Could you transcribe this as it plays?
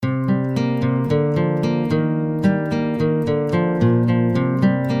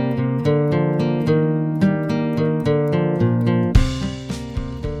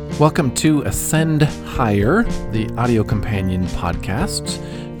Welcome to Ascend Higher, the audio companion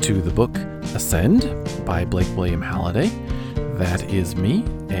podcast to the book Ascend by Blake William Halliday. That is me,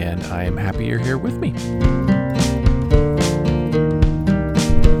 and I am happy you're here with me.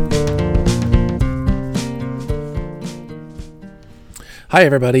 Hi,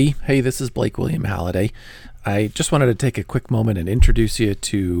 everybody. Hey, this is Blake William Halliday. I just wanted to take a quick moment and introduce you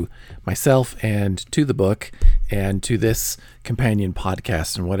to myself and to the book and to this companion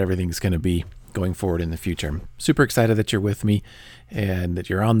podcast and what everything's going to be going forward in the future. I'm super excited that you're with me and that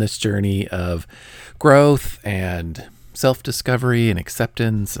you're on this journey of growth and self-discovery and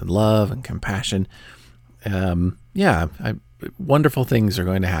acceptance and love and compassion. Wonderful things are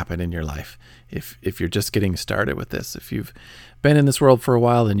going to happen in your life if you're just getting started with this. If you've been in this world for a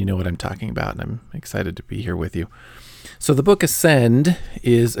while, then you know what I'm talking about, and I'm excited to be here with you. So the book Ascend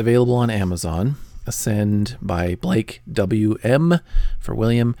is available on Amazon. Ascend by Blake W.M. for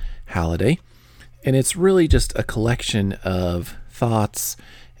William Halliday. And it's really just a collection of thoughts,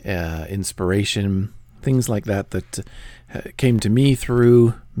 inspiration, things like that came to me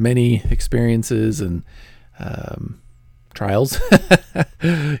through many experiences and trials.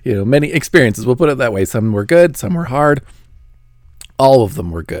 Many experiences, we'll put it that way. Some were good, some were hard. All of them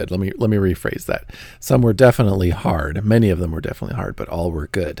were good. Let me rephrase that. Some were definitely hard. Many of them were definitely hard, but all were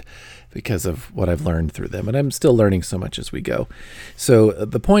good because of what I've learned through them. And I'm still learning so much as we go. So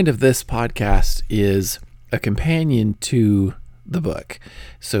the point of this podcast is a companion to the book.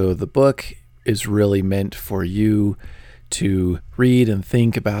 So the book is really meant for you to read and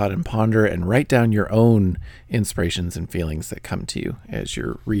think about and ponder and write down your own inspirations and feelings that come to you as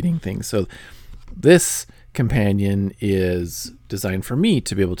you're reading things. So this companion is designed for me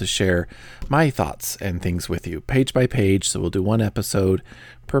to be able to share my thoughts and things with you page by page. So we'll do one episode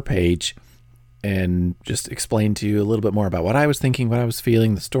per page and just explain to you a little bit more about what I was thinking, what I was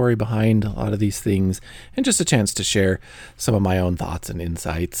feeling, the story behind a lot of these things, and just a chance to share some of my own thoughts and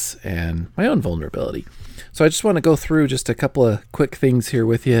insights and my own vulnerability. So I just want to go through just a couple of quick things here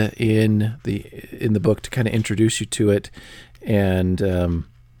with you in the book to kind of introduce you to it, and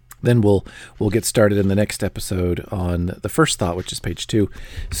then we'll get started in the next episode on the first thought, which is page 2.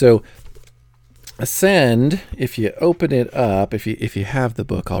 So Ascend, if you open it up, if you have the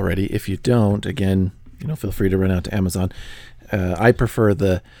book already, if you don't, again, feel free to run out to Amazon. I prefer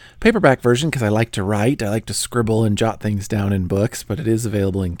the paperback version because I like to write. I like to scribble and jot things down in books, but it is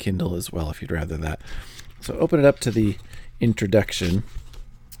available in Kindle as well if you'd rather that. So open it up to the introduction.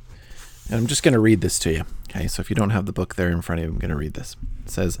 And I'm just going to read this to you. Okay, so if you don't have the book there in front of you, I'm going to read this. It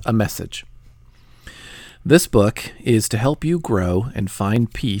says, "A message. This book is to help you grow and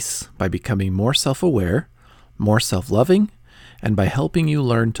find peace by becoming more self-aware, more self-loving, and by helping you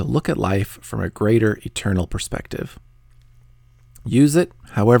learn to look at life from a greater eternal perspective. Use it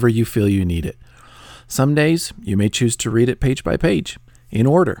however you feel you need it. Some days you may choose to read it page by page, in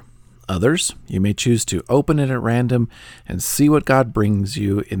order. Others, you may choose to open it at random and see what God brings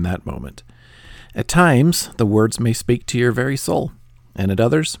you in that moment. At times, the words may speak to your very soul, and at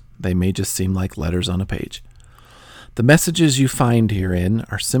others, they may just seem like letters on a page. The messages you find herein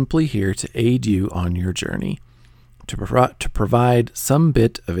are simply here to aid you on your journey, to provide some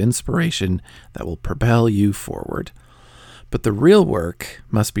bit of inspiration that will propel you forward. But the real work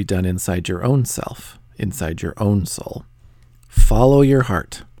must be done inside your own self, inside your own soul. Follow your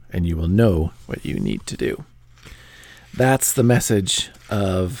heart, and you will know what you need to do." That's the message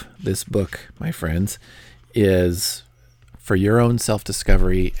of this book, my friends, is for your own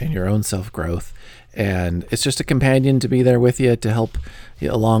self-discovery and your own self-growth. And it's just a companion to be there with you to help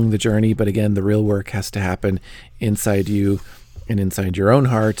you along the journey. But again, the real work has to happen inside you and inside your own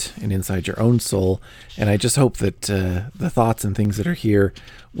heart and inside your own soul. And I just hope that the thoughts and things that are here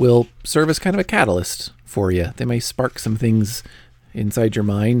will serve as kind of a catalyst for you. They may spark some things inside your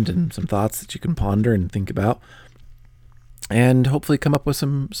mind and some thoughts that you can ponder and think about, and hopefully come up with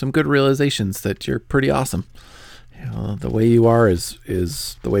some good realizations that you're pretty awesome. The way you are is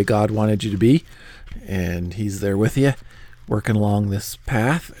the way God wanted you to be, and He's there with you, working along this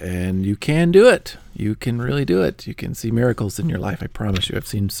path, and you can do it. You can really do it. You can see miracles in your life. I promise you. I've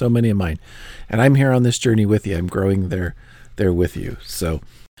seen so many of mine, and I'm here on this journey with you. I'm growing there with you. So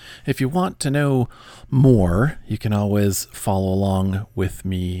if you want to know more, you can always follow along with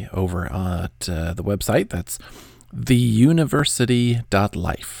me over at the website. That's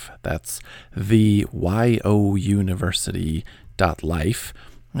theuniversity.life. That's theuniversity.life.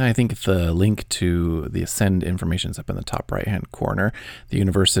 I think the link to the Ascend information is up in the top right-hand corner.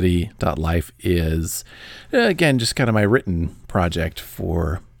 Theuniversity.life is, again, just kind of my written project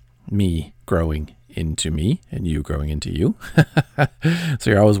for me growing into me and you growing into you. So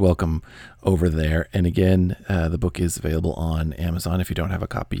you're always welcome over there. And again, the book is available on Amazon if you don't have a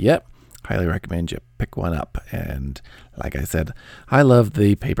copy yet. Highly recommend you pick one up. And like I said, I love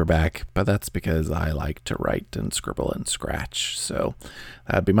the paperback, but that's because I like to write and scribble and scratch. So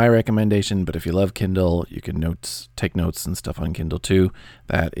that'd be my recommendation. But if you love Kindle, you can take notes and stuff on Kindle too.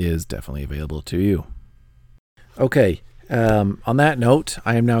 That is definitely available to you. Okay. On that note,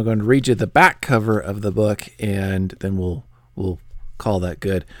 I am now going to read you the back cover of the book, and then we'll call that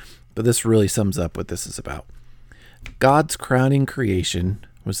good. But this really sums up what this is about. God's crowning creation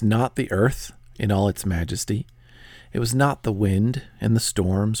was not the earth in all its majesty. It was not the wind and the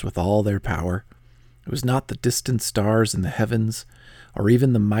storms with all their power. It was not the distant stars in the heavens, or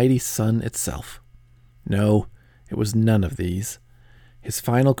even the mighty sun itself. No, it was none of these. His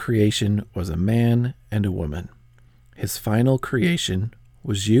final creation was a man and a woman. His final creation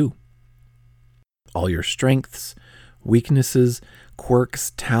was you. All your strengths, weaknesses,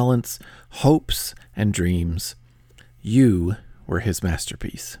 quirks, talents, hopes, and dreams. You were his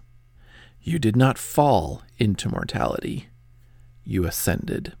masterpiece. You did not fall into mortality. You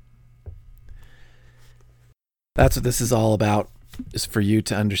ascended. That's what this is all about, is for you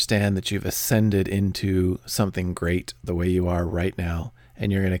to understand that you've ascended into something great the way you are right now,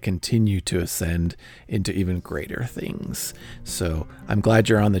 and you're going to continue to ascend into even greater things. So I'm glad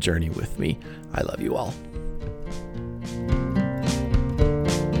you're on the journey with me. I love you all.